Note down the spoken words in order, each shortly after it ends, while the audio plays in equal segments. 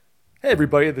Hey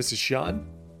everybody, this is Sean.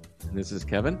 And this is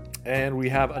Kevin. And we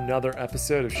have another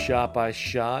episode of Shot by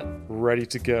Shot ready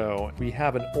to go. We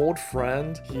have an old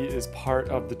friend. He is part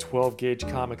of the 12 Gauge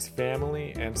Comics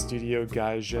family and Studio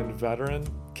Gaijin veteran.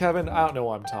 Kevin, I don't know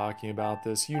why I'm talking about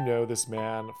this. You know this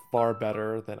man far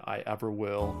better than I ever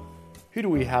will. Who do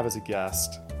we have as a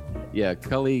guest? Yeah,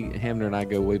 Cully Hamner and I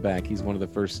go way back. He's one of the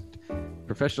first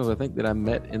professionals I think that I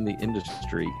met in the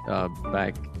industry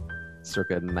back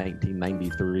circa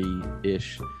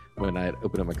 1993-ish when I had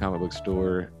opened up my comic book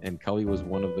store, and Cully was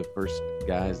one of the first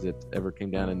guys that ever came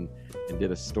down and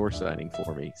did a store signing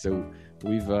for me. So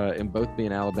we've, in both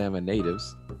being Alabama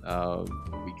natives,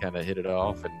 we kind of hit it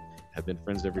off and have been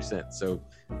friends ever since. So,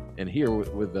 and here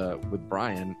with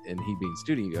Brian and he being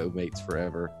studio mates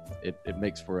forever, it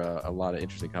makes for a lot of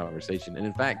interesting conversation. And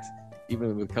in fact,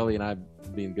 even with Cully and I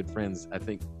being good friends, I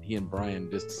think he and Brian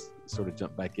just sort of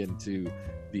jumped back into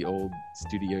the old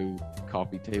studio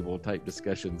coffee table type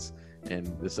discussions, and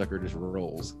the sucker just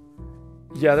rolls.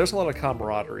 Yeah, there's a lot of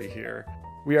camaraderie here.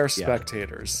 We are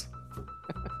spectators.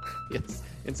 Yes,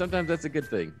 and sometimes that's a good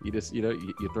thing. You just,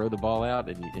 you throw the ball out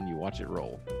and you watch it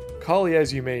roll. Cully,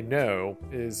 as you may know,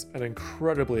 is an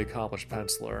incredibly accomplished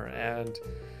penciler, and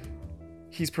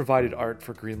he's provided art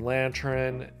for Green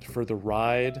Lantern, for The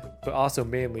Ride, but also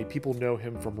mainly people know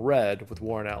him from Red with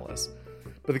Warren Ellis.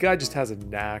 But the guy just has a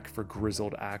knack for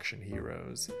grizzled action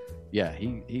heroes. Yeah,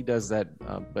 he does that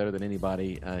better than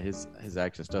anybody. His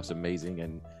action stuff's amazing.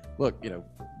 And look,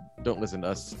 don't listen to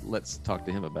us. Let's talk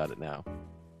to him about it now.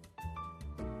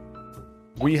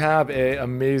 We have an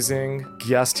amazing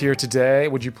guest here today.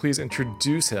 Would you please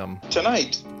introduce him?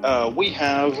 Tonight, we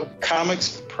have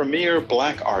comics premier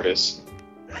black artist,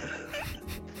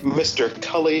 Mr.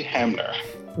 Cully Hamner.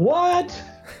 What?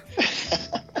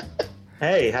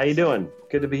 Hey, how you doing?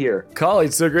 Good to be here. Cully,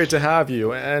 it's so great to have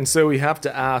you. And so we have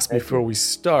to ask before we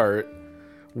start,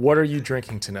 what are you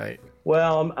drinking tonight?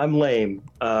 Well, I'm lame.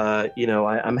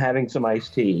 I'm having some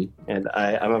iced tea, and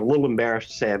I'm a little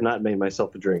embarrassed to say I've not made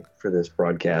myself a drink for this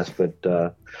broadcast, but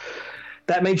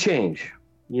that may change.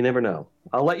 You never know.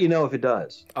 I'll let you know if it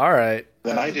does. All right.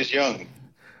 The night is young.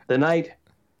 The night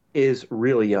is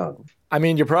really young. I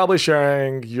mean, you're probably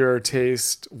sharing your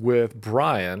taste with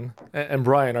Brian. And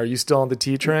Brian, are you still on the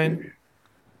tea train?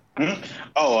 Mm-hmm.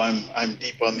 Oh, I'm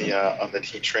deep on the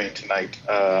tea train tonight.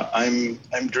 I'm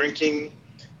drinking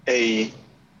a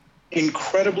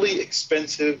incredibly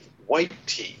expensive white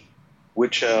tea,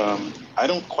 which I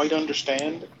don't quite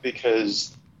understand,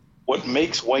 because what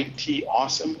makes white tea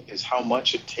awesome is how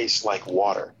much it tastes like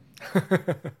water.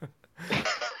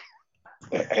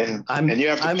 and you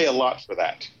have to pay a lot for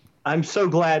that. I'm so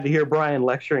glad to hear Brian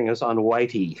lecturing us on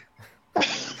whitey.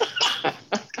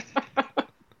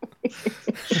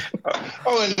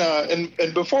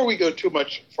 And before we go too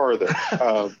much farther,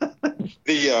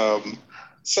 the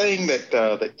saying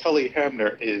that Cully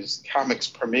Hamner is comics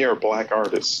premier black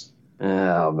artist.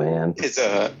 Oh man, it's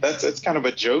kind of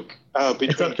a joke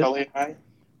between Cully and I.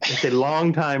 It's a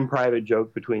long-time private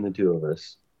joke between the two of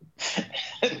us.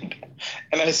 And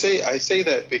I say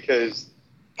that because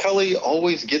Cully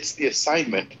always gets the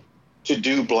assignment to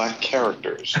do black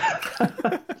characters.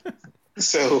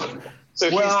 So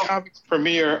he's comics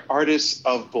premier artist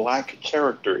of black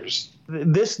characters.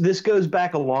 This goes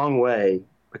back a long way,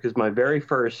 because my very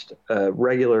first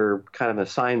regular kind of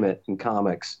assignment in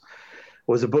comics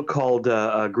was a book called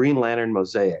Green Lantern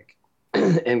Mosaic.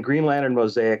 And Green Lantern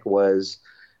Mosaic was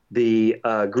the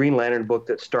Green Lantern book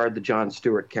that starred the John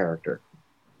Stewart character.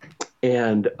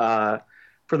 And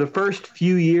for the first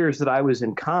few years that I was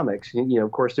in comics,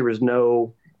 of course, there was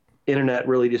no internet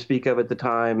really to speak of at the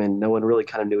time, and no one really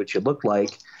kind of knew what you looked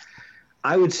like.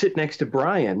 I would sit next to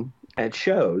Brian at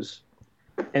shows,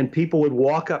 and people would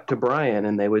walk up to Brian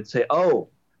and they would say, "Oh,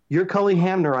 you're Cully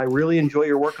Hamner. I really enjoy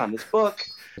your work on this book.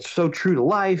 It's so true to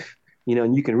life.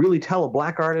 And you can really tell a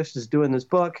black artist is doing this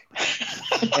book."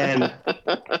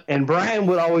 And Brian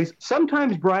would always,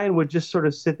 sometimes Brian would just sort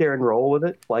of sit there and roll with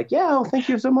it, like, "Yeah, oh, thank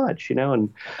you so much," and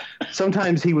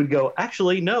sometimes he would go,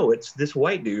 "Actually, no, it's this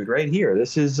white dude right here.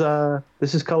 This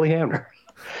is Cully Hamner."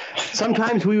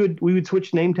 Sometimes we would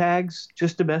switch name tags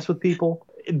just to mess with people.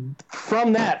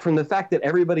 From the fact that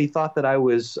everybody thought that I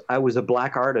was a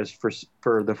black artist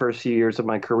for the first few years of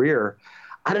my career,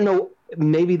 I don't know,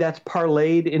 maybe that's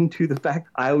parlayed into the fact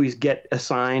I always get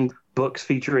assigned books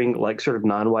featuring like sort of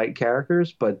non-white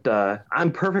characters, but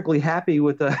I'm perfectly happy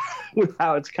with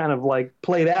how it's kind of like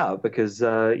played out, because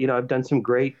I've done some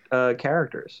great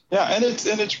characters. Yeah, and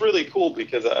it's really cool,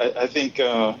 because I think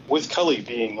with Cully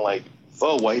being like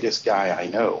the whitest guy I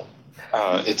know,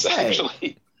 it's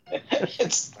actually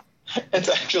it's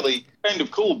actually kind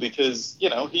of cool because,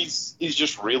 he's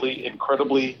just really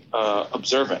incredibly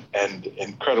observant and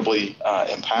incredibly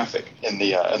empathic in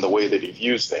the way that he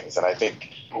views things. And I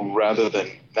think rather than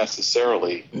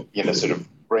necessarily, sort of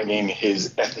bringing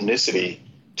his ethnicity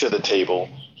to the table,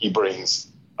 he brings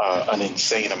an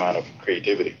insane amount of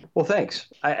creativity. Well, thanks.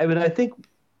 I mean, I think,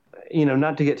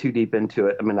 not to get too deep into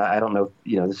it. I mean, I don't know,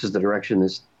 this is the direction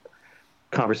this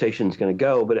conversation is going to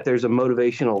go, but if there's a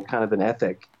motivational kind of an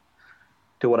ethic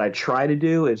to what I try to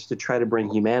do, is to try to bring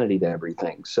humanity to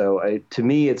everything. So to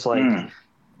me, it's like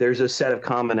there's a set of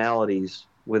commonalities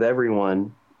with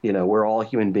everyone. We're all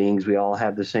human beings. We all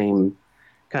have the same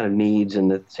kind of needs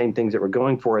and the same things that we're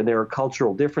going for. And there are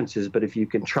cultural differences, but if you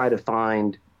can try to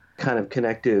find kind of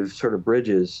connective sort of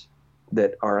bridges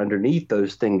that are underneath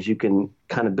those things, you can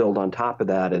kind of build on top of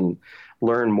that and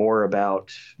learn more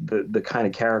about the kind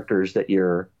of characters that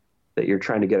you're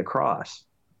trying to get across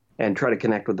and try to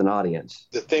connect with an audience.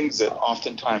 The things that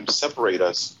oftentimes separate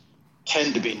us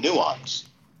tend to be nuance.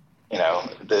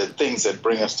 The things that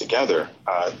bring us together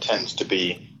tends to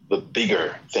be the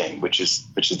bigger thing, which is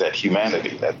that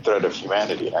humanity, that thread of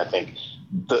humanity. And I think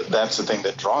that's the thing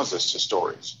that draws us to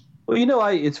stories. Well,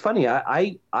 it's funny.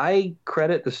 I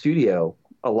credit the studio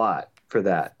a lot for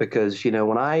that because,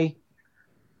 when I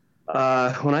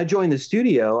joined the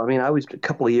studio, I mean, I was a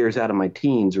couple of years out of my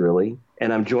teens, really,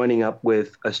 and I'm joining up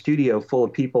with a studio full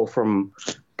of people from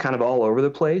kind of all over the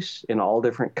place and all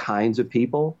different kinds of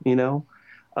people,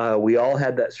 We all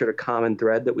had that sort of common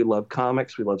thread that we loved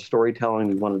comics, we loved storytelling,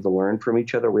 we wanted to learn from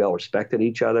each other, we all respected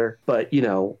each other. But,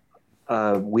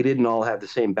 we didn't all have the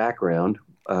same background.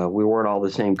 We weren't all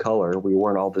the same color. We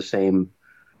weren't all the same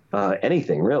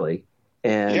anything, really.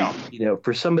 And,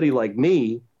 for somebody like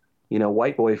me,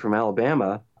 white boy from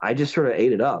Alabama, I just sort of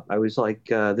ate it up. I was like,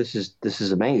 this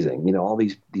is amazing. All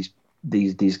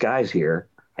these guys here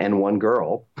and one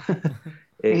girl.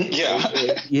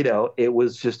 It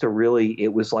was just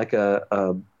it was like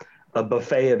a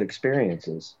buffet of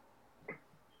experiences.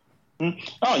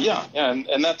 Oh yeah.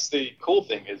 And that's the cool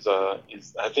thing is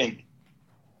I think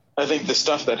the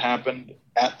stuff that happened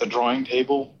at the drawing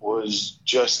table was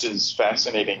just as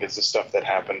fascinating as the stuff that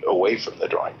happened away from the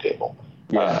drawing table.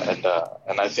 Yeah.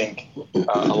 And I think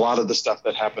a lot of the stuff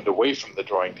that happened away from the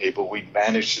drawing table, we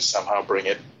managed to somehow bring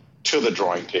it to the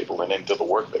drawing table and into the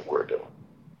work that we're doing.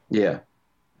 Yeah,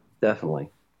 definitely.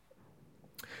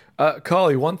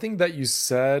 Kali, one thing that you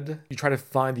said, you try to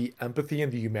find the empathy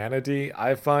and the humanity,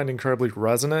 I find incredibly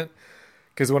resonant.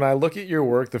 Because when I look at your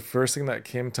work, the first thing that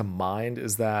came to mind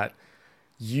is that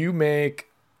you make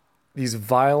these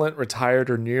violent, retired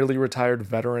or nearly retired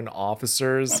veteran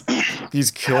officers,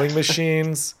 these killing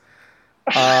machines.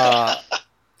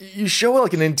 You show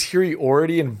like an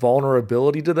interiority and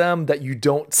vulnerability to them that you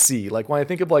don't see. Like when I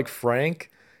think of like Frank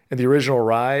in the original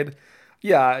Ride,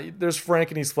 yeah, there's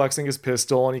Frank and he's flexing his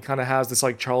pistol and he kind of has this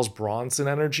like Charles Bronson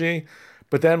energy.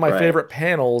 But then my favorite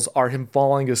panels are him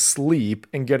falling asleep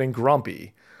and getting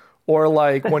grumpy. Or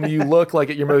like when you look like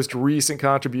at your most recent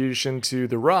contribution to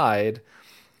the Ride,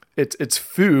 it's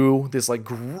Fu, this like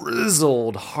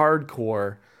grizzled,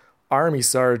 hardcore army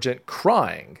sergeant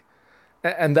crying.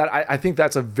 And that I think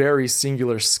that's a very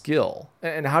singular skill.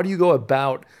 And how do you go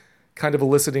about kind of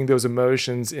eliciting those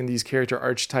emotions in these character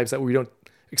archetypes that we don't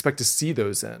expect to see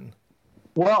those in?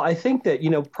 Well, I think that,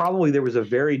 probably there was a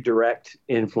very direct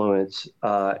influence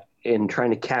in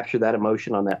trying to capture that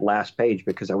emotion on that last page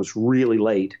because I was really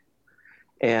late.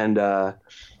 And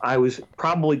I was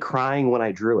probably crying when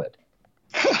I drew it.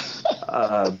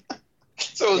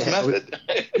 So it was method.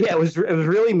 It was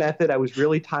really method. I was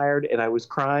really tired and I was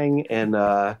crying. And,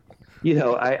 I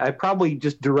probably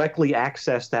just directly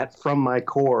accessed that from my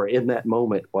core in that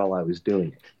moment while I was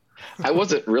doing it. I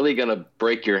wasn't really going to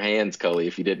break your hands, Cully,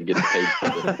 if you didn't get the page for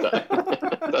this time.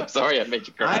 I'm sorry I made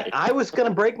you cry. I was going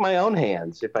to break my own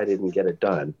hands if I didn't get it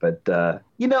done. But,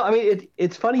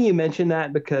 it's funny you mention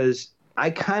that because I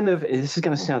kind of, this is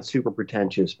going to sound super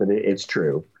pretentious, but it's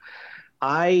true.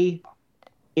 I,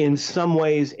 in some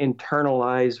ways,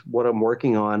 internalize what I'm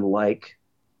working on like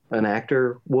an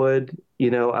actor would.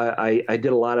 I did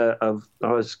a lot of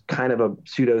I was kind of a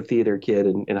pseudo theater kid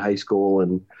in high school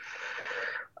and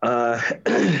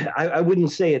I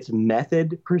wouldn't say it's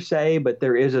method per se, but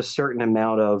there is a certain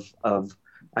amount of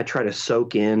I try to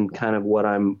soak in kind of what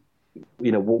I'm,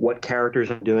 what characters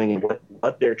I'm doing and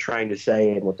what they're trying to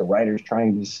say and what the writer's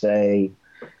trying to say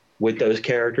with those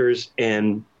characters.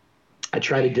 And I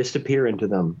try to disappear into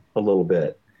them a little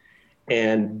bit.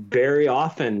 And very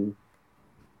often,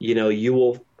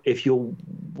 if you'll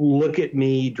look at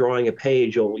me drawing a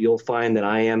page, you'll find that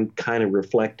I am kind of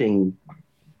reflecting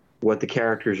what the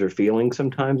characters are feeling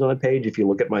sometimes on a page. If you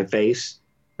look at my face,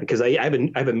 because I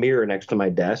have a mirror next to my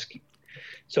desk,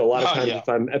 so a lot of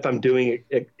times if I'm doing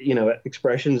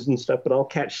expressions and stuff, but I'll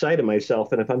catch sight of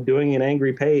myself, and if I'm doing an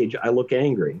angry page, I look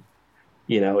angry.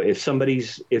 If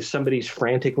somebody's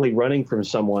frantically running from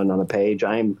someone on a page,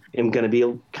 am going to be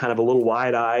kind of a little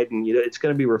wide-eyed, and it's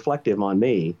going to be reflective on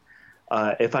me.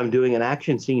 If I'm doing an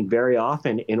action scene, very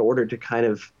often, in order to kind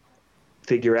of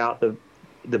figure out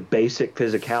the basic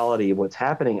physicality of what's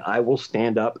happening, I will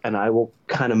stand up and I will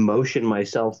kind of motion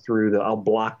myself through I'll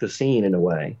block the scene in a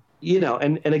way.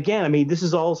 And again, I mean, this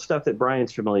is all stuff that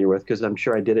Brian's familiar with, because I'm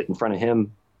sure I did it in front of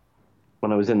him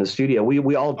when I was in the studio.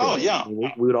 We all did. Oh, yeah.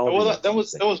 We would all well, that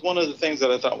was one of the things that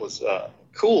I thought was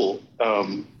cool,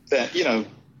 that,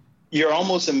 you're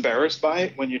almost embarrassed by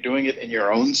it when you're doing it in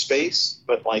your own space.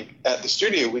 But, like, at the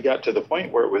studio, we got to the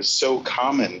point where it was so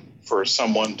common for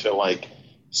someone to, like,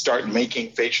 start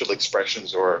making facial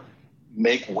expressions or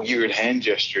make weird hand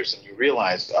gestures, and you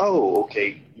realize, oh,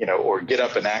 okay, or get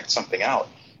up and act something out.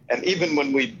 And even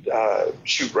when we'd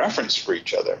shoot reference for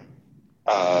each other,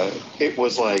 it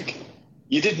was like,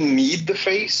 you didn't need the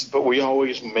face, but we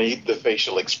always made the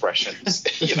facial expressions,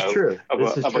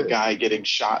 of a guy getting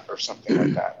shot or something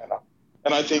like that.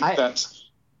 And I think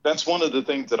that's one of the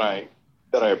things that I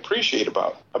appreciate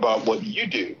about what you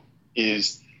do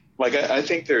is, like, I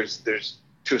think there's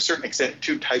to a certain extent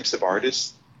two types of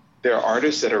artists. There are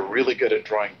artists that are really good at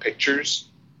drawing pictures,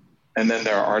 and then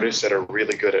there are artists that are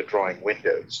really good at drawing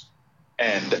windows.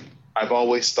 And I've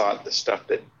always thought the stuff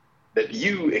that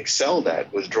you excelled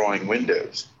at was drawing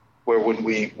windows, where when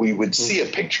we would see a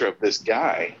picture of this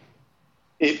guy,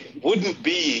 it wouldn't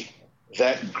be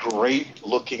that great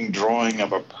looking drawing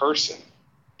of a person.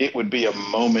 It would be a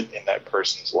moment in that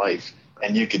person's life,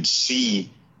 and you could see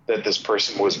that this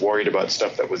person was worried about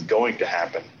stuff that was going to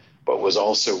happen, but was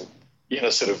also,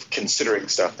 sort of considering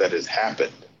stuff that has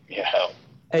happened,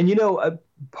 And,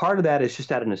 part of that is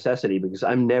just out of necessity, because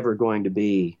I'm never going to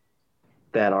be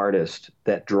that artist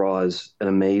that draws an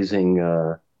amazing,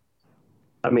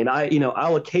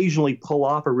 I'll occasionally pull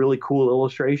off a really cool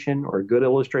illustration or a good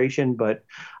illustration, but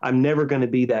I'm never going to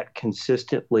be that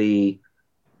consistently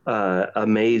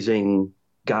amazing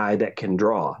guy that can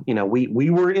draw. We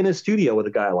were in a studio with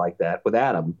a guy like that, with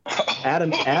Adam.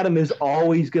 Adam is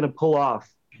always going to pull off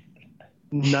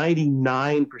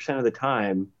 99% of the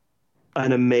time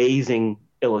an amazing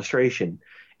illustration.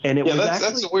 And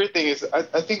that's the weird thing is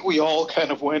I think we all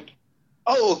kind of went,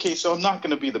 oh, okay, so I'm not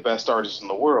going to be the best artist in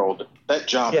the world. That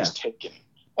job is taken.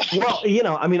 Well,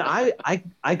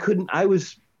 I couldn't. I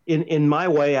was in my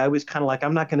way. I was kind of like,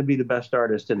 I'm not going to be the best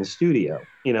artist in the studio.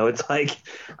 It's like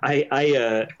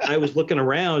I was looking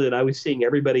around and I was seeing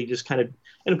everybody just kind of,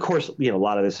 and of course, a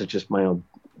lot of this is just my own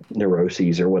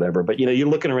neuroses or whatever. But you're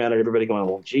looking around at everybody going,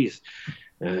 well, geez,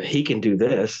 he can do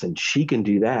this and she can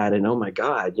do that, and oh my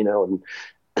God, and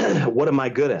what am I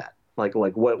good at? Like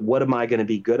what am I going to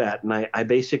be good at? And I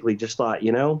basically just thought,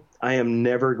 I am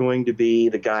never going to be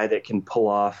the guy that can pull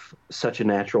off such a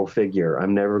natural figure.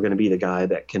 I'm never going to be the guy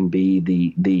that can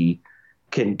be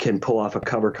can pull off a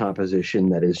cover composition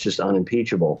that is just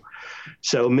unimpeachable.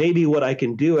 So maybe what I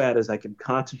can do is I can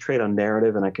concentrate on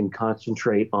narrative, and I can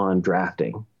concentrate on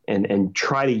drafting and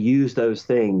try to use those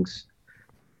things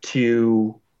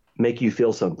to make you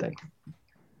feel something.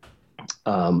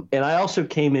 And I also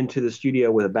came into the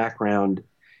studio with a background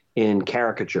in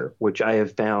caricature, which I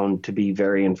have found to be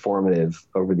very informative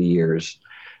over the years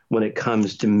when it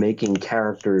comes to making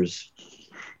characters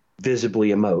visibly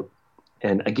emote,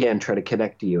 and again, try to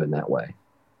connect to you in that way.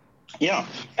 Yeah,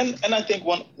 and I think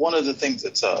one of the things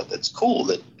that's cool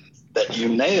that you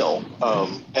nail,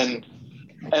 and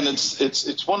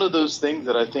it's one of those things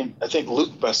that I think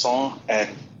Luc Besson and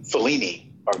Fellini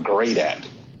are great at,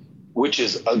 which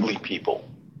is ugly people.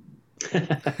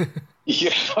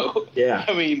 Yeah.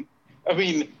 I mean,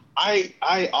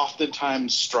 I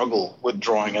oftentimes struggle with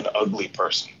drawing an ugly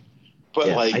person, but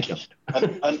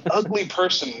an ugly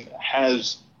person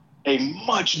has a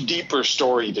much deeper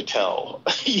story to tell,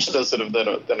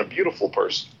 than a beautiful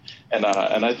person. And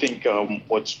I think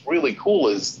what's really cool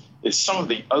is some of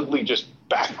the ugly just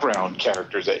background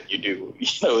characters that you do.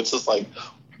 It's just like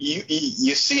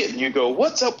you see it and you go,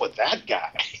 what's up with that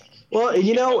guy? Well,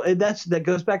 that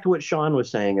goes back to what Sean was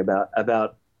saying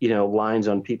about lines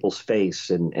on people's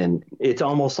face, and it's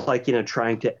almost like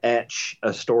trying to etch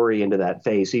a story into that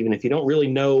face, even if you don't really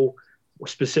know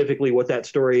specifically what that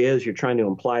story is. You're trying to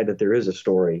imply that there is a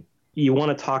story. You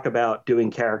want to talk about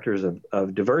doing characters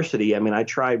of diversity. I mean, I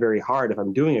try very hard if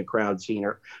I'm doing a crowd scene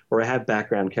or I have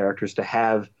background characters to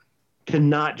have to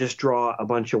not just draw a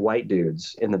bunch of white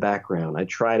dudes in the background. I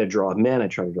try to draw men. I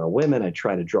try to draw women. I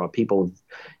try to draw people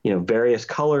of, various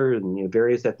colors and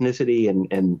various ethnicity,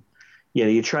 and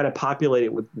you try to populate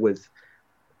it with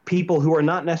people who are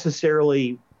not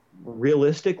necessarily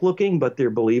realistic looking, but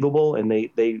they're believable, and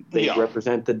they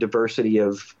represent the diversity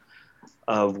of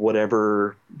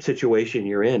whatever situation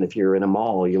you're in. If you're in a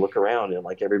mall, you look around and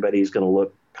like everybody's going to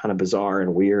look kind of bizarre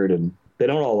and weird, and they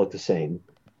don't all look the same.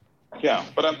 Yeah,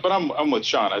 but I'm with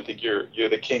Sean. I think you're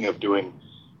the king of doing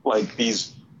like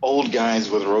these old guys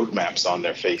with roadmaps on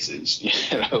their faces.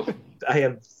 I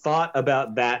have thought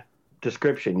about that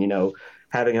description.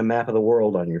 Having a map of the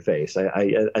world on your face.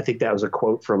 I think that was a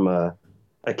quote from a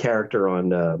character on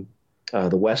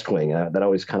The West Wing that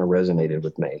always kind of resonated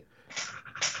with me.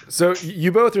 So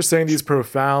you both are saying these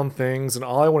profound things, and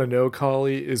all I want to know,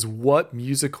 Collie, is what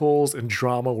musicals and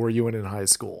drama were you in high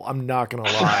school? I'm not going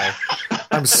to lie.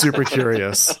 I'm super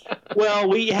curious. Well,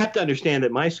 we have to understand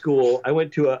that my school, I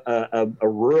went to a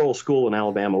rural school in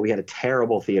Alabama. We had a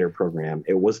terrible theater program.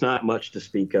 It was not much to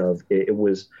speak of. It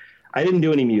was, I didn't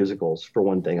do any musicals, for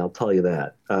one thing, I'll tell you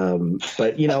that.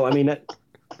 But,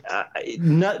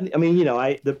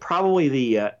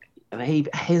 and I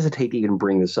hesitate to even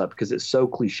bring this up because it's so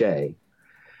cliche,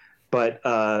 but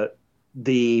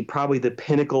probably the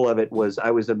pinnacle of it was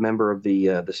I was a member of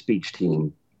the speech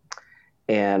team,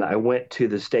 and I went to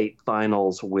the state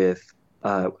finals with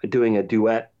doing a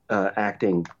duet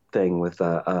acting thing with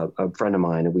a friend of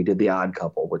mine, and we did The Odd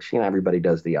Couple, which everybody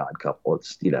does The Odd Couple.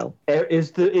 It's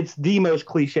it's the most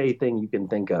cliche thing you can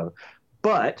think of,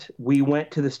 but we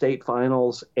went to the state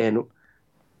finals, and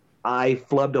I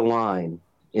flubbed a line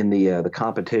in the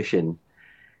competition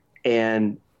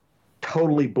and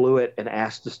totally blew it and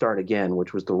asked to start again,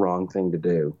 which was the wrong thing to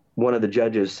do. One of the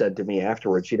judges said to me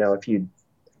afterwards, if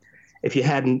you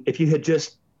had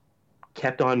just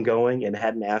kept on going and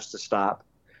hadn't asked to stop,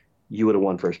 you would have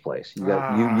won first place.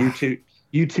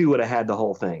 You two would have had the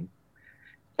whole thing.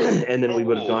 And then we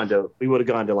would have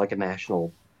gone to like a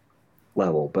national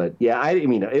level. But yeah,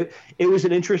 it was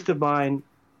an interest of mine,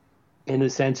 in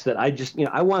the sense that I just,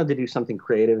 I wanted to do something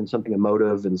creative and something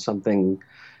emotive and something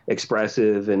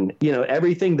expressive. And,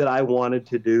 everything that I wanted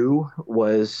to do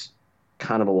was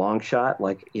kind of a long shot.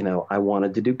 Like, I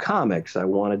wanted to do comics. I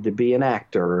wanted to be an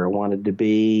actor. I wanted to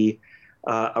be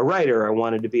a writer. I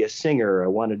wanted to be a singer. I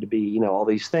wanted to be, all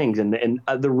these things. And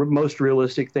the most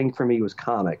realistic thing for me was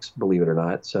comics, believe it or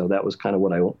not. So that was kind of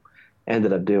what I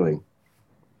ended up doing.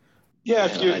 Yeah,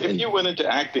 if you went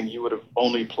into acting, you would have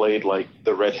only played like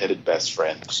the redheaded best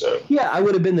friend. So yeah, I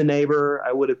would have been the neighbor.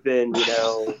 I would have been,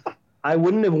 I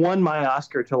wouldn't have won my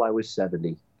Oscar till I was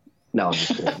 70. No, I'm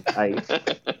just kidding.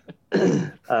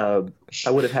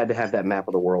 I would have had to have that map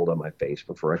of the world on my face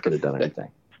before I could have done anything.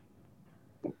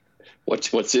 What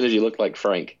soon as you look like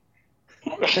Frank?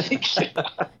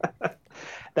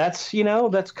 That's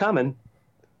coming.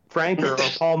 Frank or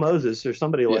Paul Moses or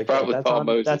somebody like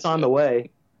that. That's on the way.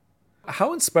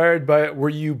 How inspired were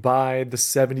you by the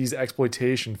 70s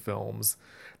exploitation films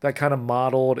that kind of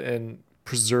modeled and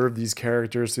preserved these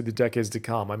characters through the decades to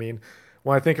come? I mean,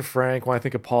 when I think of Frank, when I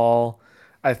think of Paul,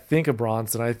 I think of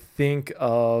Bronson, I think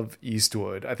of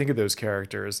Eastwood, I think of those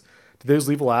characters. Did those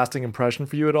leave a lasting impression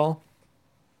for you at all?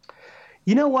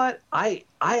 You know what? I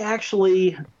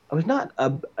was not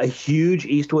a huge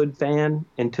Eastwood fan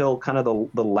until kind of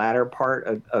the latter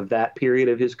part of that period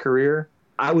of his career.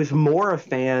 I was more a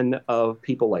fan of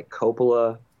people like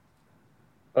Coppola.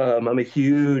 I'm a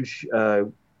huge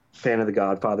fan of the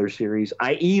Godfather series.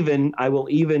 I will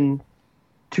even,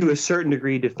 to a certain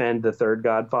degree, defend the third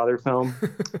Godfather film.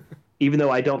 Even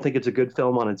though I don't think it's a good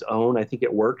film on its own, I think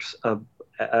it works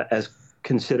as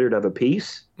considered of a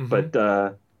piece. Mm-hmm. But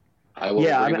I will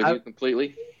agree with you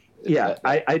completely. Yeah,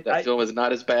 that film is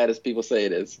not as bad as people say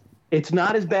it is. It's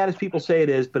not as bad as people say it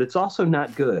is, but it's also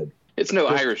not good. It's no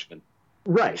Irishman.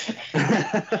 Right.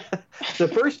 The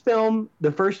first film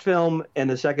and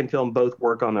the second film both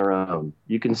work on their own.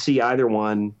 You can see either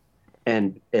one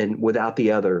and without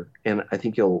the other, and I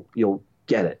think you'll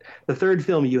get it. The third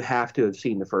film, you have to have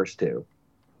seen the first two.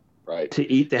 Right. For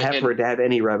it to have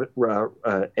any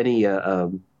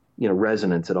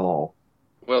resonance at all.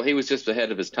 Well, he was just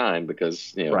ahead of his time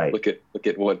because right. Look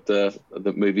at what the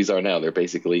movies are now. They're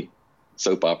basically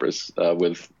soap operas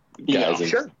with guys. Yeah,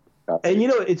 sure. And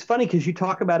it's funny because you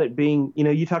talk about it being,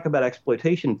 you talk about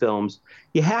exploitation films.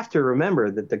 You have to remember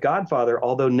that The Godfather,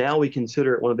 although now we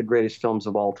consider it one of the greatest films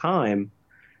of all time,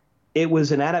 it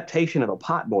was an adaptation of a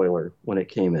potboiler when it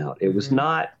came out. It was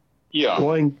not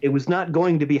going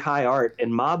to be high art.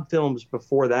 And mob films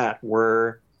before that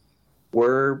were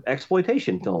were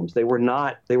exploitation films. They were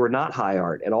not high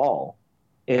art at all.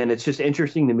 And it's just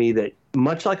interesting to me that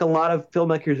much like a lot of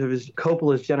filmmakers of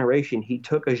Coppola's generation, he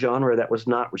took a genre that was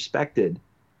not respected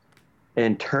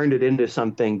and turned it into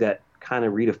something that kind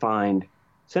of redefined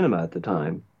cinema at the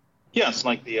time. Yes,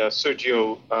 like the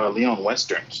Sergio Leone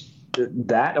westerns.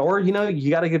 That, or, you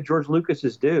got to give George Lucas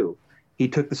his due. He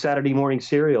took the Saturday morning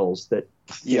serials that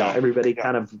everybody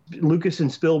kind of, Lucas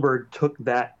and Spielberg took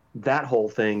that whole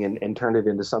thing and turned it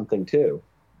into something too.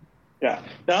 Yeah.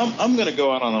 Now I'm going to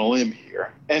go out on a limb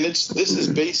here, and this is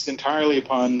based entirely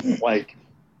upon like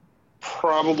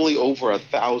probably over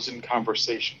 1,000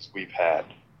 conversations we've had.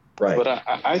 Right. But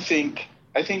I think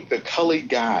the Cully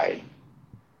guy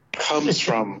comes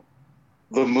from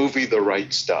the movie The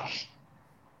Right Stuff.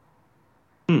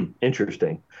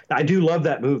 Interesting. I do love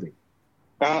that movie.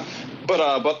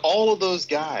 But all of those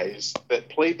guys that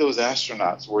played those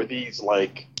astronauts were these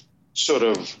like sort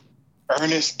of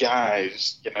earnest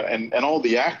guys, and all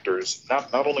the actors,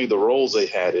 not only the roles they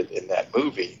had in that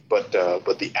movie, but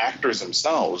the actors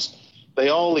themselves, they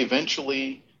all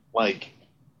eventually like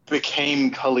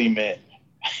became Cully men.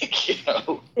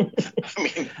 I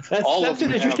mean, that's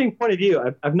an interesting point of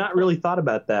view. I've not really thought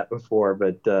about that before,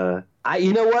 but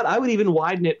you know what? I would even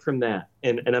widen it from that.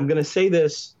 And I'm going to say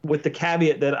this with the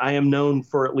caveat that I am known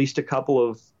for at least a couple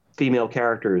of female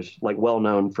characters, like well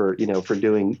known for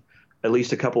doing at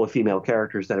least a couple of female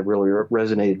characters that have really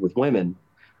resonated with women.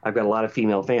 I've got a lot of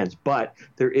female fans, but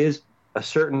there is a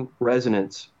certain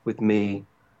resonance with me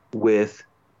with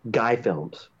guy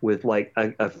films, with like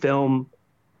a film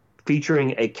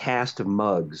featuring a cast of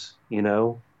mugs,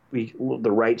 The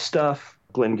Right Stuff,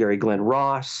 Glengarry Glen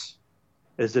Ross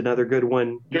is another good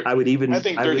one. I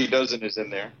think Dirty Dozen is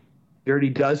in there. Dirty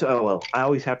Dozen. Oh, well, I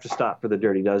always have to stop for the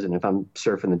Dirty Dozen if I'm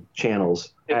surfing the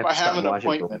channels. If I have an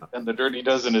appointment and the Dirty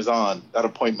Dozen is on, that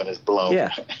appointment is blown.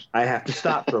 Yeah, I have to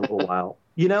stop for a little while.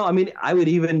 I would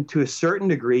even, to a certain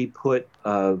degree, put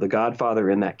The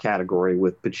Godfather in that category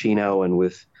with Pacino and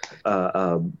with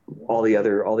all the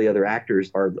other actors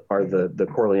are the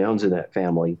Corleones in that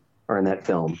family, or in that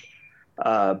film.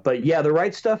 But yeah, The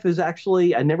Right Stuff is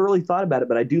actually, I never really thought about it,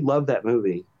 but I do love that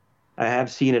movie. I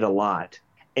have seen it a lot.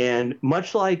 And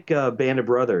much like Band of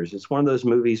Brothers, it's one of those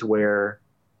movies where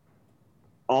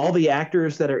all the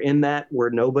actors that are in that were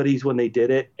nobodies when they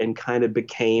did it and kind of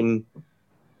became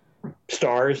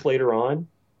stars later on,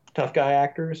 tough guy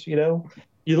actors, You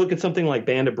look at something like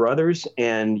Band of Brothers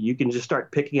and you can just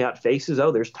start picking out faces.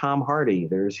 Oh, there's Tom Hardy.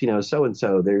 There's,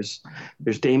 so-and-so. There's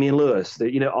Damian Lewis.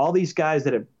 There, all these guys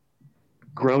that have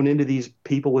grown into these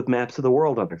people with maps of the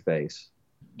world on their face.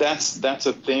 That's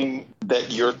a thing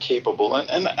that you're capable,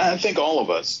 and I think all of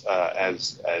us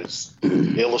as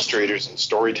illustrators and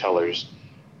storytellers,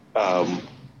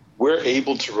 we're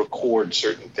able to record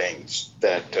certain things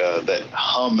that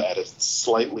hum at a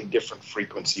slightly different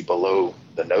frequency below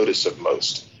the notice of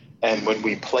most. And when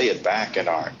we play it back in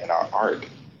our art,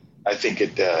 I think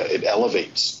it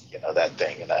elevates that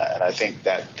thing, and I think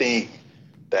that thing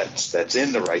that's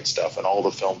in The Right Stuff and all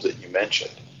the films that you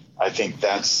mentioned. I think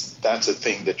that's a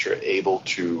thing that you're able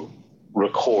to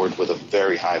record with a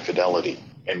very high fidelity,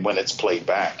 and when it's played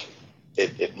back,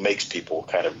 it makes people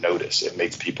kind of notice. It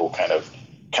makes people kind of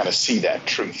see that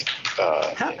truth.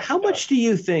 How much do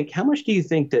you think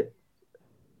that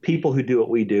people who do what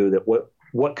we do, that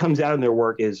what comes out in their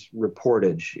work is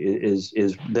reportage,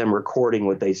 is them recording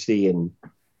what they see? And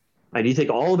do you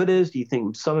think all of it is? Do you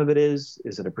think some of it is?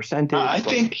 Is it a percentage? I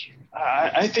think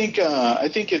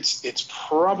it's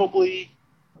probably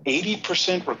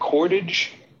 80% recordage,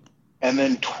 and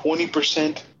then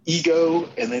 20% ego,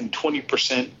 and then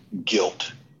 20%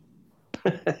 guilt.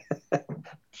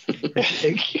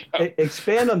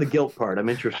 Expand on the guilt part. I'm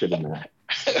interested in that.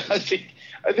 I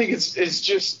think it's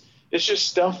just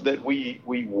stuff that we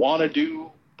want to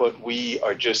do, but we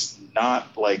are just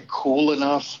not like cool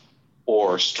enough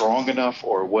or strong enough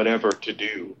or whatever to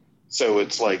do. So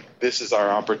it's like, this is our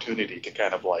opportunity to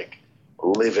kind of like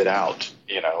live it out,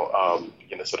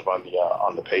 sort of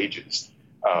on the pages.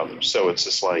 So it's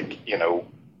just like,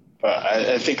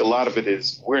 I think a lot of it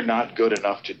is we're not good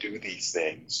enough to do these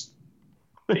things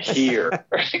here,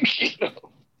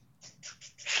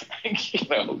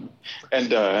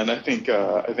 and I think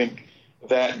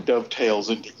that dovetails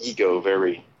into ego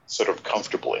very sort of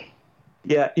comfortably.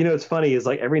 Yeah, it's funny is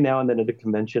like every now and then at a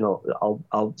convention,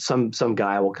 I'll some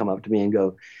guy will come up to me and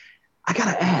go, "I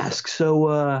gotta ask,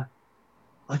 so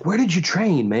like where did you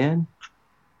train, man?"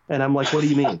 And I'm like, "What do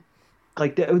you mean?"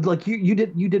 Like you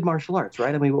did martial arts,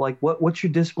 right? I mean, like what's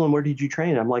your discipline? Where did you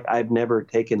train? I'm like, I've never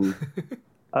taken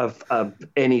of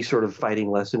any sort of fighting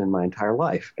lesson in my entire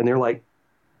life. And they're like,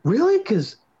 Really?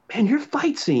 Because man, your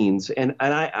fight scenes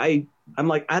I'm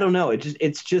like, I don't know.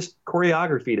 It's just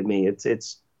choreography to me.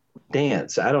 It's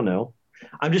dance. I don't know.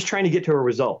 I'm just trying to get to a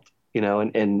result,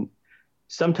 and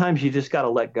sometimes you just got to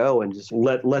let go and just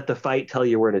let the fight tell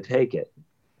you where to take it.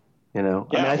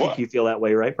 I think you feel that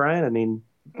way, right, Brian? I mean,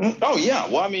 oh yeah.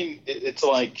 Well, I mean, it's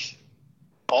like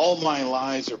all my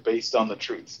lies are based on the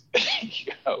truth.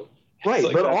 Right,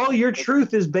 like but all your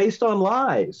truth is based on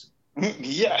lies.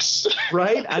 Yes.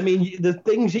 Right? I mean, the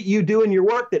things that you do in your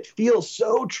work that feel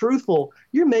so truthful,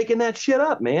 you're making that shit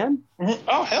up, man.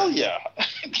 Oh, hell yeah.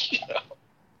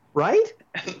 Right?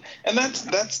 And that's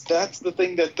the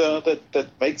thing that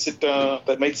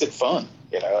makes it fun,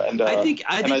 and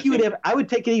I would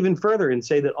take it even further and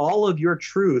say that all of your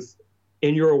truth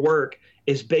in your work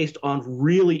is based on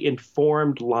really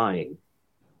informed lying.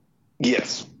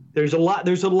 Yes. There's a lot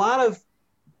of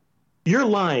you're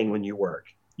lying when you work.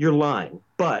 You're lying,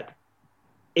 but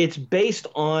it's based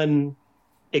on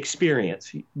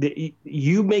experience.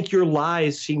 You make your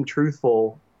lies seem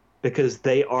truthful because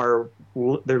they're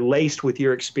laced with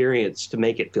your experience to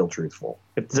make it feel truthful.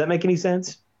 Does that make any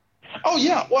sense? Oh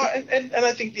yeah. Well, and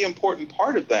I think the important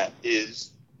part of that is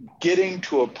getting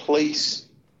to a place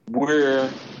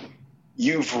where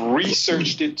you've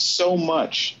researched it so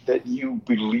much that you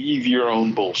believe your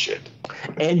own bullshit.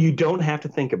 And you don't have to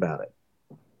think about it.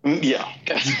 Yeah.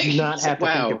 You do not have to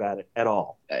think about it at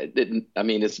all.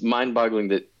 It's mind-boggling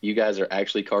that you guys are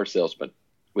actually car salesmen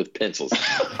with pencils.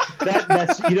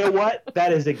 That's you know what?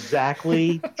 That is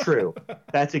exactly true.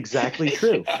 That's exactly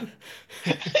true.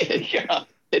 Yeah.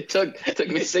 It took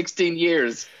me 16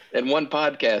 years and one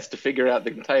podcast to figure out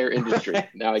the entire industry.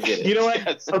 Now I get it. You know what?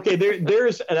 Yes. Okay,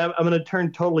 there's, and I'm going to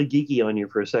turn totally geeky on you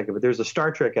for a second, but there's a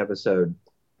Star Trek episode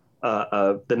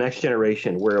of The Next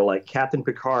Generation where like Captain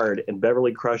Picard and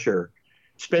Beverly Crusher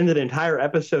spend an entire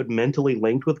episode mentally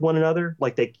linked with one another.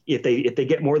 Like if they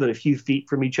get more than a few feet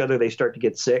from each other, they start to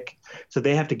get sick. So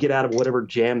they have to get out of whatever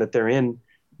jam that they're in,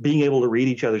 being able to read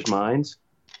each other's minds.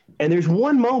 And there's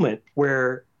one moment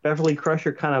where Beverly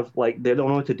Crusher kind of like, they don't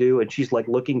know what to do. And she's like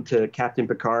looking to Captain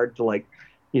Picard to like,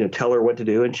 tell her what to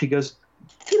do. And she goes,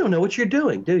 "You don't know what you're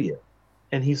doing, do you?"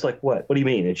 And he's like, "What? What do you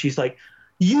mean?" And she's like,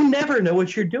 "You never know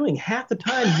what you're doing. Half the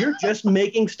time you're just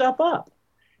making stuff up."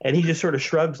 And he just sort of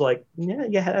shrugs like,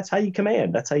 yeah, that's how you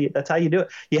command. That's how you do it.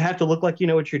 You have to look like you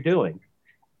know what you're doing.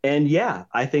 And yeah,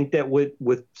 I think that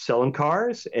with selling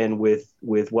cars and with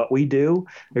what we do,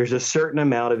 there's a certain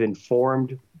amount of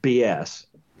informed BS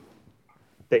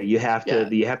that you have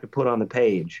to put on the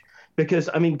page. Because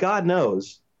I mean, God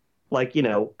knows, like,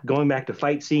 going back to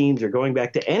fight scenes or going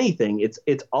back to anything,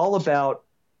 it's all about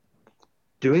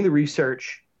doing the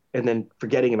research and then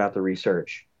forgetting about the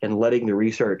research and letting the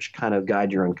research kind of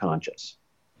guide your unconscious.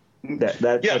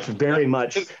 That's very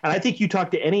much. And I think you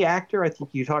talk to any actor, I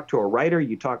think you talk to a writer,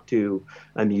 you talk to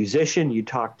a musician, you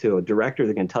talk to a director,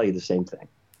 they're going to tell you the same thing.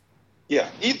 Yeah,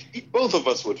 both of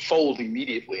us would fold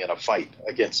immediately in a fight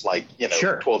against, like,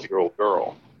 Sure. 12-year-old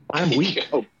girl. I'm weak.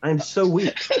 I'm so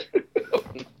weak.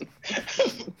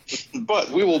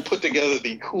 But we will put together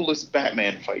the coolest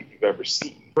Batman fight you've ever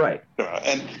seen. Right.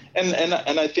 And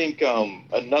I think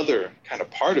another kind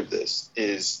of part of this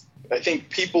is, I think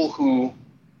people who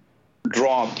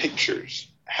draw pictures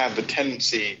have a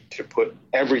tendency to put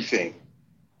everything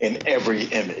in every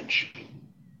image.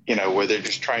 Where they're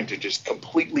just trying to just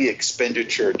completely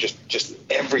expenditure just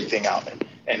everything out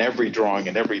and every drawing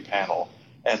and every panel.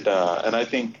 And I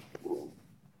think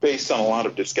based on a lot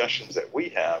of discussions that we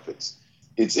have,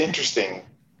 it's interesting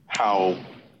how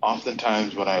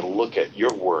oftentimes when I look at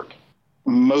your work,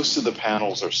 most of the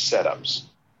panels are setups.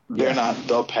 They're not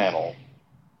the panel.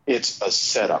 It's a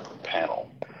setup panel.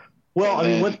 Well,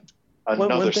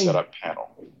 another setup panel.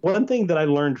 One thing that I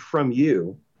learned from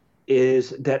you is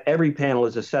that every panel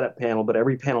is a setup panel, but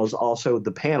every panel is also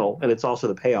the panel, and it's also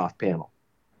the payoff panel.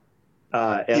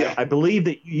 I believe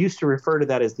that you used to refer to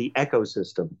that as the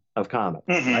ecosystem of comics,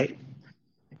 right?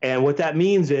 And what that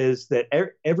means is that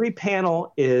every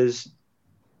panel is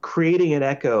creating an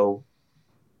echo,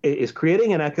 that's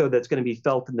going to be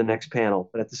felt in the next panel.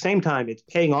 But at the same time, it's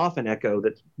paying off an echo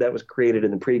that was created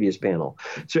in the previous panel.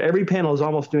 So every panel is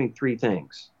almost doing three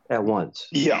things at once.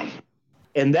 Yeah.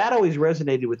 And that always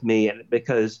resonated with me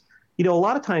because, a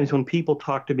lot of times when people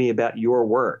talk to me about your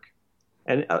work,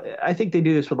 and I think they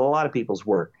do this with a lot of people's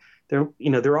work,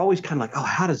 they're always kind of like, "Oh,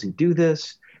 how does he do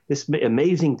this? This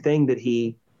amazing thing that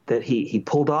he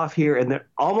pulled off here." And they're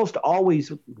almost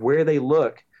always where they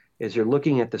look is they're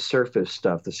looking at the surface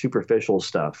stuff, the superficial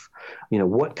stuff.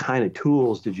 What kind of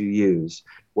tools did you use?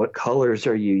 What colors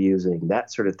are you using?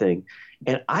 That sort of thing.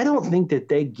 And I don't think that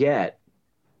they get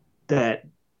that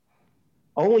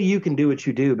only you can do what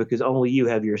you do because only you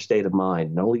have your state of mind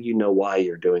and only you know why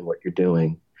you're doing what you're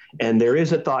doing. And there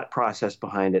is a thought process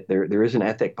behind it. There is an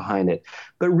ethic behind it.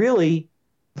 But really,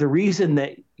 the reason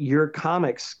that your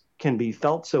comics can be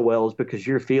felt so well is because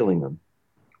you're feeling them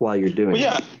while you're doing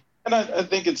yeah. it. And I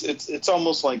think it's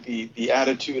almost like the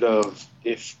attitude of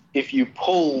if you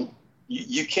pull,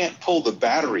 you can't pull the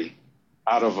battery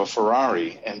out of a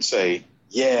Ferrari and say,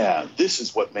 yeah, this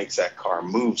is what makes that car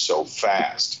move so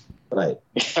fast. Right.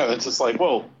 It's just like,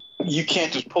 well, you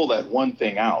can't just pull that one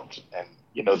thing out. And,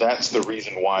 that's the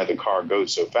reason why the car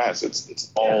goes so fast.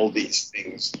 It's all these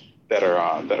things that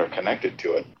are connected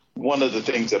to it. One of the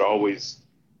things that always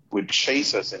would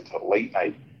chase us into late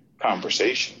night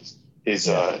conversations is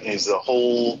the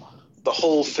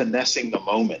whole finessing the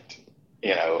moment.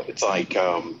 It's like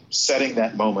setting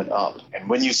that moment up. And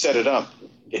when you set it up,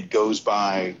 it goes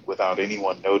by without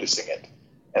anyone noticing it.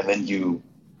 And then you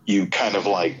kind of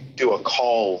like do a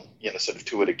call, sort of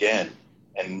to it again.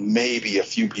 And maybe a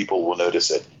few people will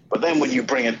notice it. But then when you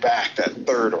bring it back that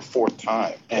third or fourth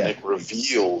time and it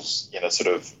reveals,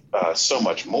 sort of so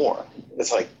much more,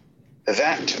 it's like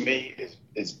that to me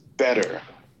is better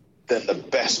than the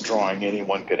best drawing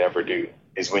anyone could ever do,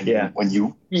 is when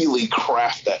you really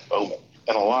craft that moment.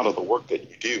 And a lot of the work that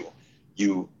you do,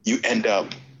 you end up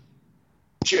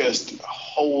just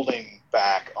holding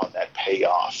back on that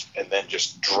payoff and then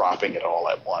just dropping it all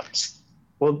at once.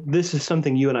 Well, this is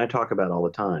something you and I talk about all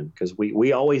the time because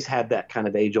we always have that kind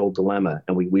of age-old dilemma,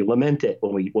 and we lament it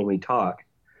when we talk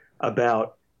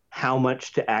about how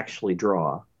much to actually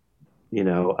draw,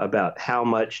 about how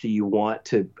much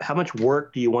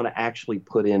work do you want to actually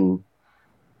put in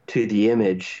to the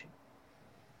image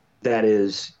that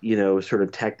is, sort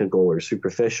of technical or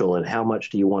superficial, and how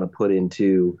much do you want to put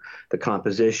into the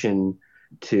composition,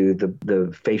 to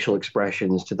the facial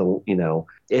expressions, to the,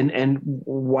 and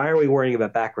why are we worrying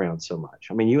about background so much?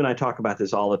 I mean, you and I talk about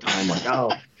this all the time, like,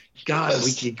 oh God,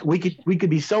 we could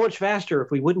be so much faster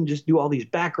if we wouldn't just do all these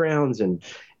backgrounds and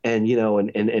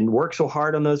work so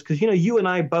hard on those. Cause you and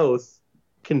I both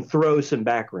can throw some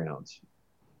backgrounds.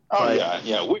 Oh, but,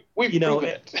 yeah. We've proven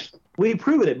it. We've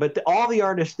proven it, but all the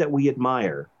artists that we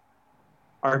admire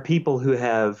are people who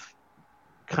have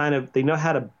they know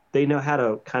how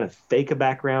to kind of fake a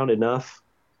background enough.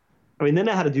 I mean, they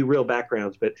know how to do real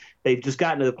backgrounds, but they've just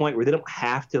gotten to the point where they don't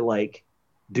have to like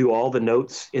do all the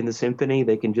notes in the symphony.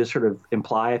 They can just sort of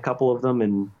imply a couple of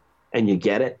them and you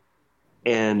get it.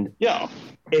 And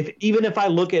even if I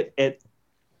look at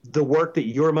the work that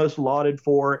you're most lauded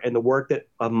for and the work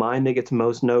of mine that gets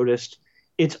most noticed,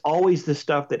 it's always the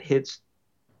stuff that hits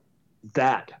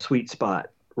that sweet spot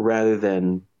rather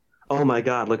than, oh my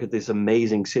God, look at this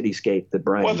amazing cityscape that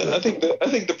Brian. Well, I think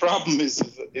the problem is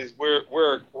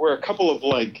we're a couple of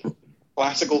like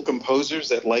classical composers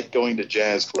that like going to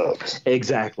jazz clubs.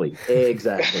 Exactly.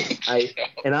 I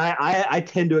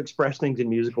tend to express things in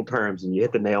musical terms, and you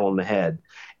hit the nail on the head.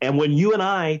 And when you and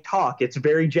I talk, it's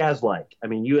very jazz-like. I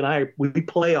mean, you and I, we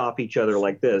play off each other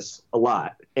like this a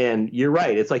lot. And you're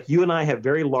right. It's like you and I have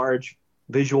very large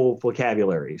visual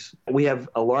vocabularies. We have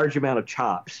a large amount of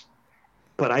chops.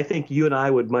 But I think you and I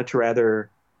would much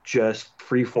rather just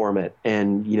freeform it.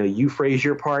 And, you phrase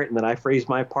your part and then I phrase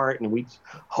my part and we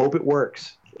hope it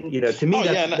works. To me,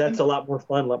 that's a lot more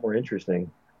fun, a lot more interesting.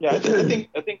 Yeah, I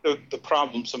think the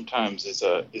problem sometimes is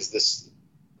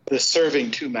the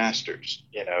serving two masters.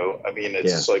 I mean,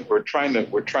 it's like we're trying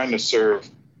to serve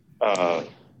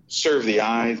the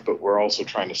eyes, but we're also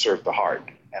trying to serve the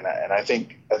heart. And I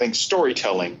think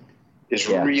storytelling is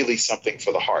really something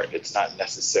for the heart. It's not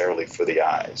necessarily for the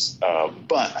eyes.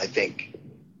 But I think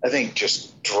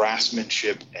just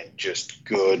draftsmanship and just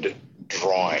good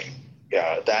drawing,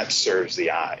 that serves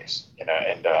the eyes.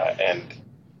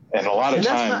 And a lot of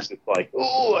times it's like,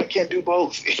 oh, I can't do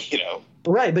both.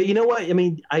 Right, but you know what? I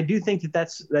mean, I do think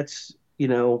that's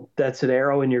an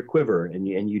arrow in your quiver, and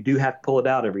you do have to pull it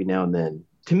out every now and then.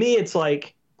 To me, it's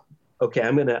like, okay,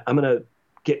 I'm gonna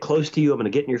get close to you. I'm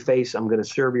going to get in your face. I'm going to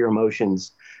serve your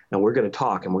emotions, and we're going to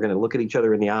talk, and we're going to look at each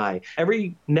other in the eye.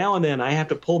 Every now and then I have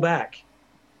to pull back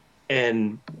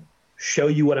and show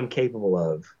you what I'm capable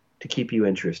of to keep you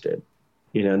interested,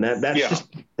 and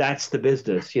that's the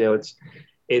business.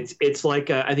 It's like,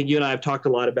 I think you and I have talked a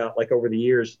lot about, like, over the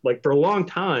years, like for a long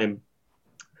time,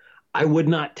 I would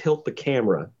not tilt the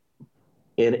camera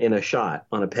in a shot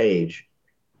on a page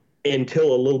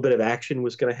until a little bit of action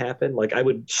was going to happen. Like I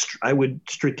would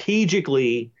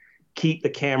strategically keep the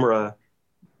camera,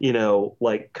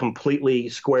 like completely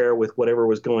square with whatever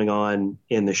was going on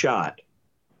in the shot.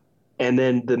 And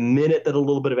then the minute that a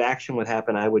little bit of action would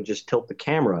happen, I would just tilt the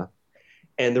camera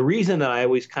And the reason that I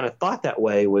always kind of thought that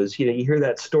way was, you hear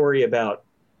that story about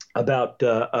Harry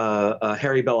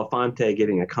Belafonte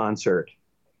giving a concert.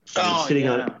 He's sitting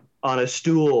on a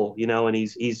stool, and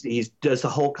he's does the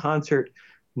whole concert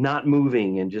not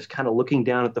moving and just kind of looking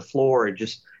down at the floor and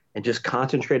just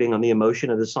concentrating on the emotion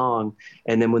of the song.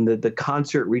 And then when the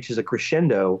concert reaches a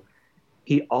crescendo,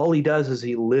 all he does is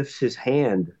he lifts his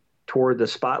hand toward the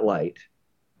spotlight,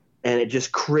 and it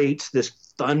just creates this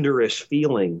thunderous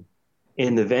feeling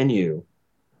in the venue.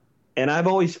 And I've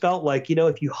always felt like,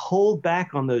 if you hold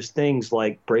back on those things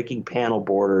like breaking panel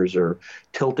borders or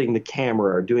tilting the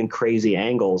camera or doing crazy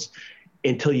angles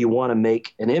until you want to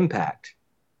make an impact,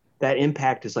 that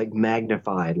impact is like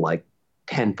magnified like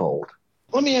tenfold.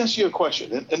 Let me ask you a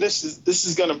question, and this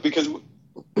is going to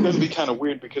be kind of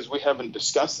weird because we haven't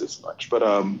discussed this much, but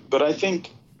I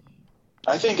think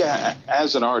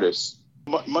as an artist,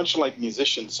 much like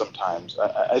musicians sometimes,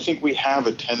 I think we have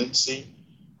a tendency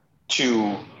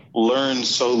to learn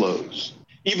solos.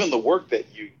 Even the work that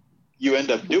you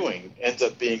end up doing ends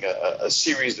up being a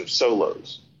series of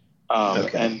solos.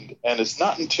 And it's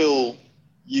not until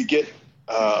you get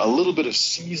a little bit of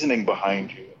seasoning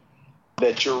behind you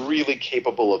that you're really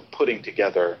capable of putting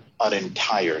together an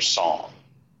entire song.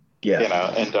 Yeah.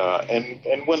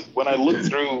 And when I look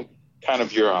through kind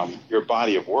of your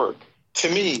body of work, to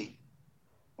me,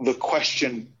 The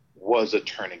Question was a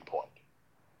turning point.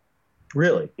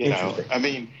 Really? Interesting.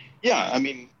 I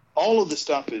mean, all of the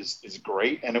stuff is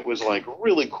great, and it was like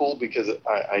really cool because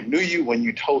I knew you when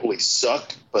you totally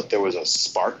sucked, but there was a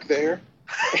spark there.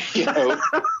 It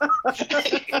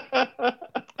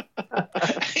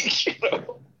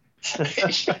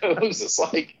was just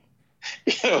like,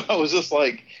 I was just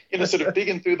like, sort of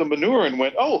digging through the manure and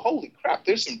went, oh, holy crap,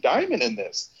 there's some diamond in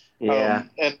this. Yeah.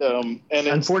 And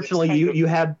unfortunately, you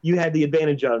had the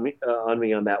advantage on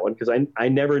me on that one because I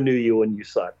never knew you when you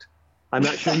sucked. I'm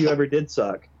not sure you ever did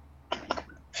suck.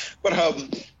 But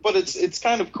it's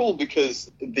kind of cool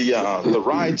because the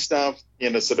ride stuff,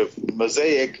 sort of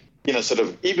Mosaic, sort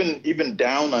of even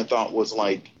Down, I thought was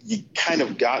like you kind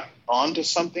of got onto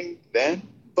something then.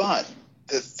 But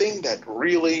the thing that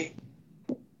really,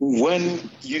 when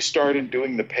you started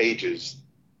doing the pages,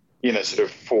 sort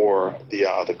of for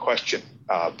the Question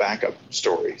backup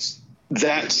stories,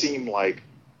 that seemed like,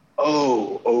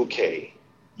 oh, okay,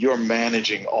 you're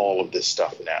managing all of this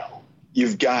stuff now.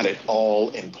 You've got it all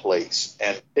in place.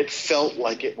 And it felt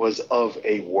like it was of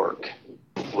a work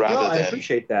rather than, I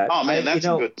appreciate that. Oh, man, that's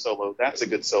a good solo. That's a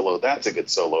good solo. That's a good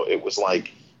solo. It was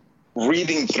like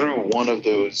reading through one of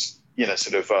those,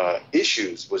 sort of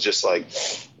issues was just like,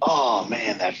 oh,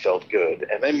 man, that felt good.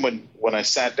 And then when I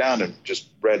sat down and just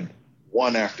read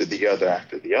one after the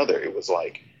other, it was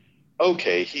like,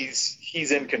 okay,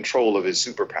 he's in control of his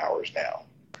superpowers now.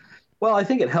 Well, I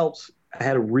think it helps. I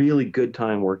had a really good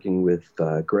time working with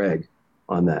Greg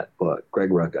on that book, Greg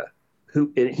Rucka,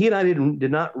 he and I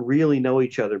did not really know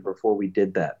each other before we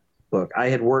did that book. I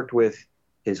had worked with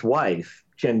his wife,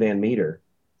 Jen Van Meter,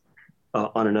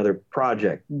 on another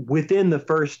project. Within the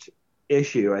first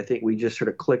issue, I think we just sort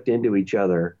of clicked into each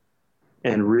other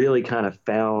and really kind of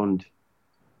found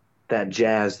that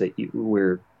jazz that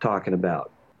we're talking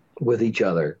about with each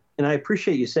other. And I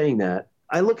appreciate you saying that.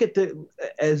 I look at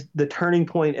the turning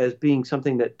point as being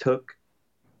something that took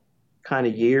kind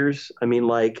of years. I mean,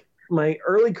 like my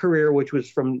early career, which was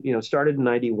from, started in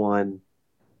 91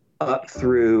 up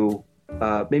through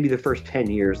maybe the first 10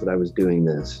 years that I was doing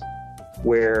this,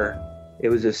 where it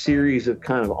was a series of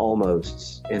kind of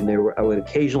almosts. And I would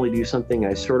occasionally do something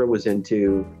I sort of was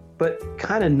into, but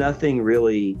kind of nothing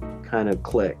really kind of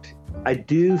clicked. I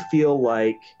do feel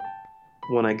like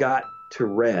when I got to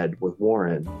Red with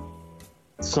Warren,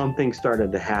 something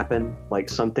started to happen, like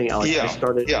something like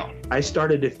I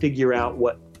started to figure out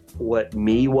what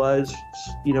me was,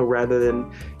 rather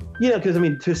than, because I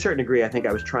mean, to a certain degree, I think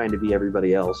I was trying to be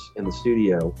everybody else in the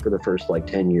studio for the first like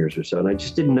 10 years or so. And I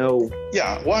just didn't know.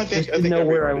 Yeah. Well, I think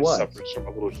where I was. Suffers from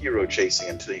a little hero chasing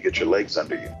until you get your legs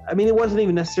under you. I mean, it wasn't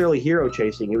even necessarily hero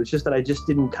chasing. It was just that I just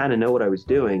didn't kind of know what I was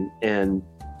doing. And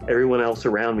everyone else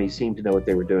around me seemed to know what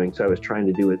they were doing. So I was trying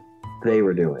to do what they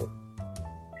were doing.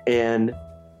 And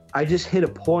I just hit a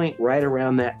point right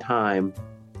around that time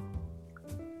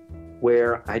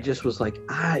where I just was like,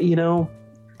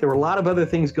 there were a lot of other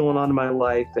things going on in my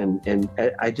life. And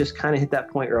I just kind of hit that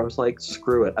point where I was like,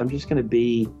 screw it. I'm just going to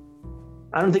be,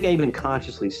 I don't think I even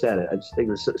consciously said it. I just think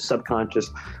it was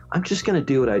subconscious. I'm just going to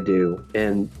do what I do.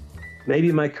 And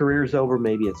maybe my career's over,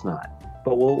 maybe it's not.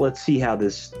 But let's see how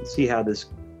this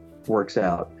works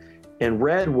out. And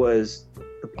Red was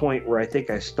the point where I think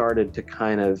I started to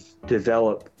kind of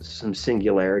develop some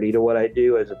singularity to what I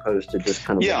do, as opposed to just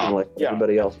kind of looking like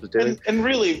everybody else was doing. And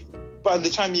really, by the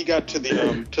time you got to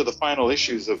the final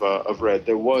issues of Red,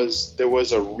 there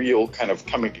was a real kind of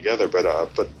coming together. But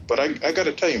I got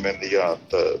to tell you, man,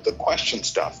 the question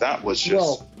stuff, that was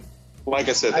just, like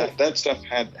I said, that stuff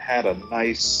had a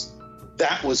nice,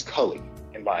 that was Cully,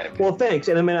 in my opinion. Well, thanks.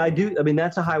 And I mean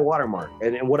that's a high watermark.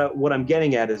 And what I'm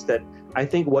getting at is that I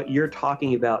think what you're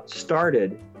talking about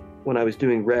started when I was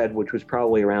doing Red, which was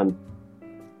probably around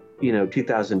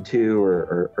 2002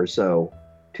 or so,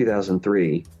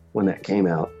 2003 when that came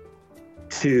out,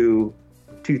 to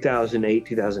 2008,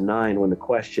 2009 when the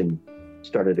question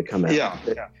started to come out. Yeah.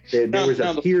 There was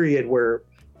a period where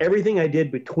everything I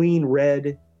did between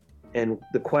Red and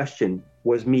the question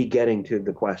was me getting to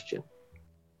the question.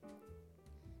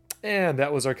 And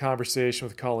that was our conversation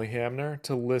with Cully Hamner.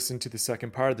 To listen to the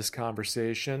second part of this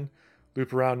conversation,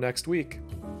 loop around next week.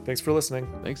 Thanks for listening.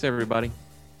 Thanks, everybody.